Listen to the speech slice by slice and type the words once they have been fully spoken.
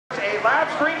8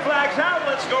 laps. Green flag's out.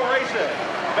 Let's go racing.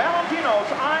 Valentino's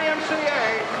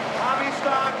IMCA Hobby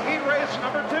Stock Heat Race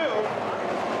number 2.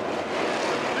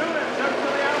 Noonan steps to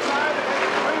the outside and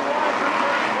takes 3 wide through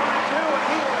turn 22, and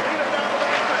he will lead it down the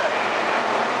backside.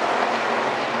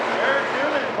 Eric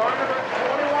Noonan, car number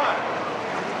 21.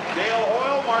 Dale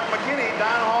Hoyle, Mark McKinney,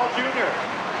 Don Hall Jr.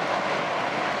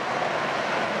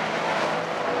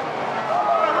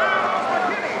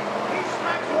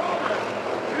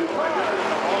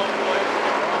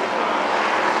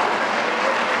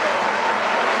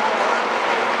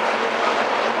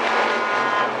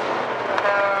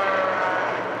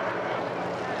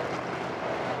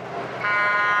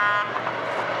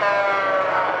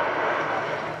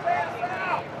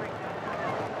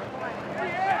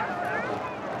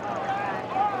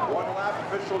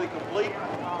 Officially complete.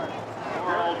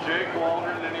 Poor old Jake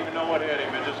Waldron didn't even know what hit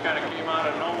him. It just kind of came out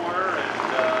of nowhere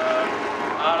and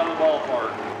out of the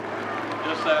ballpark.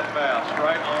 Just that fast,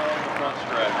 right on the front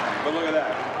stretch. But look at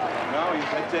that. Now he's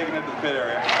taking it to the pit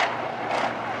area.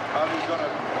 Now he's going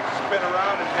to spin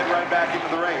around and head right back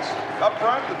into the race. Up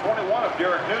front, the 21 of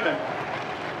Derek Noonan.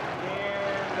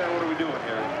 And what are we doing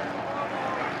here?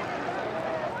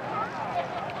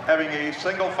 Having a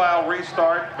single file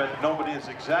restart, but nobody is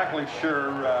exactly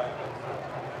sure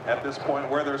at this point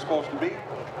where they're supposed to be.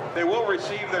 They will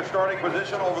receive their starting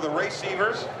position over the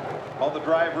receivers, all the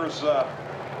drivers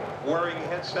wearing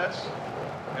headsets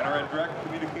and are in direct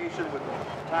communication with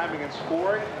timing and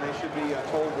scoring. And they should be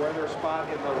told where their spot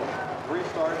in the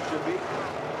restart should be.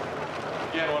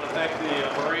 Again, I want to thank the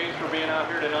Marines for being out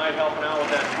here tonight, helping out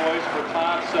with that Toys for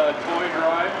Tots toy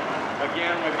drive.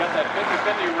 Again, we've got that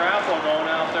 50-50 raffle going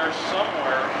out there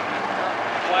somewhere.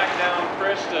 Flag down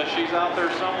Krista, she's out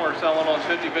there somewhere selling those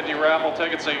 50-50 raffle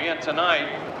tickets again tonight,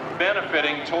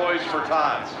 benefiting Toys for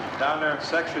Tots. Down there in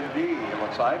section D, it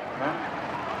looks like.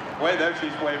 Wait, there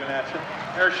she's waving at you.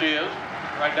 There she is,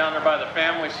 right down there by the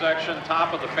family section,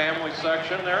 top of the family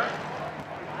section there.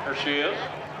 There she is.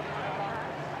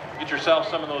 Get yourself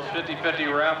some of those 50-50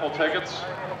 raffle tickets.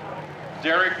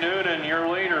 Derek Noonan,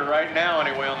 your leader right now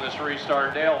anyway on this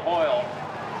restart. Dale Hoyle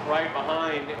right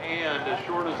behind, and as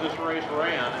short as this race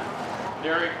ran,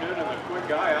 Derek Noonan, the quick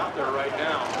guy out there right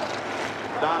now.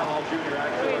 Don Hall Jr.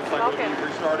 actually looks like he'll be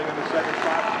restarting in the second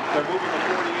spot. They're moving the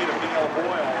 48 of Dale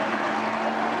Hoyle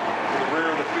to the rear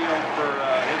of the field for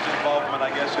his involvement, I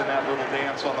guess, in that little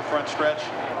dance on the front stretch.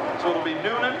 So it'll be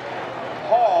Noonan,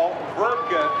 Hall,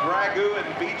 Verbka, Dragoo, and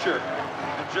Beecher.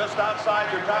 Just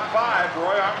outside your top 5,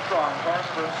 Roy Armstrong, cars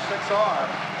for 6R.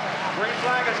 Green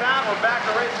flag is out, we're back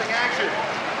to racing action.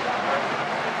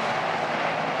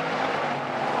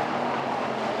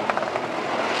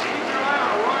 Keep your eye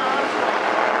on Roy Armstrong,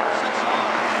 car for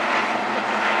 6R.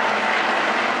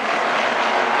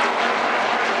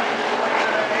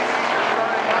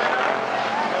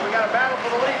 And we got a battle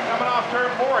for the lead coming off turn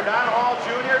 4. Don Hall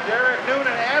Jr., Derek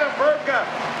Noonan, Adam Verbka,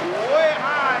 way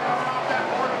high coming off that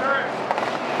fourth turn.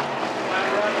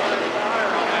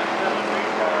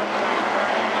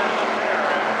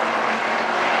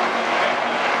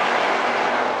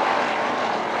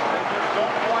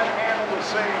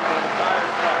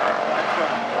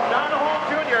 Don Hall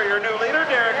Jr., your new leader.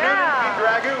 Derek Noonan, Pete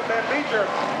Dragoo, Ben Beecher.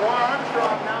 Roy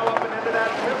Armstrong now up and into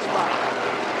that 5th spot.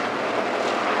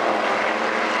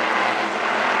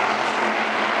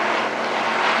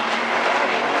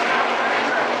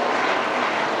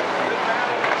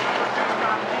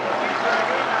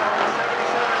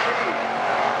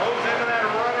 Moves into that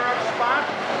runner-up spot.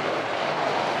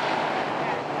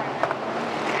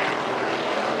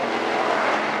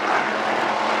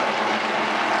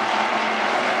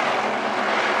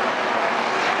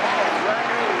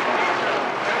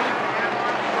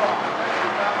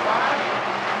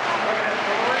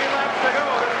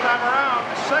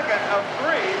 Second of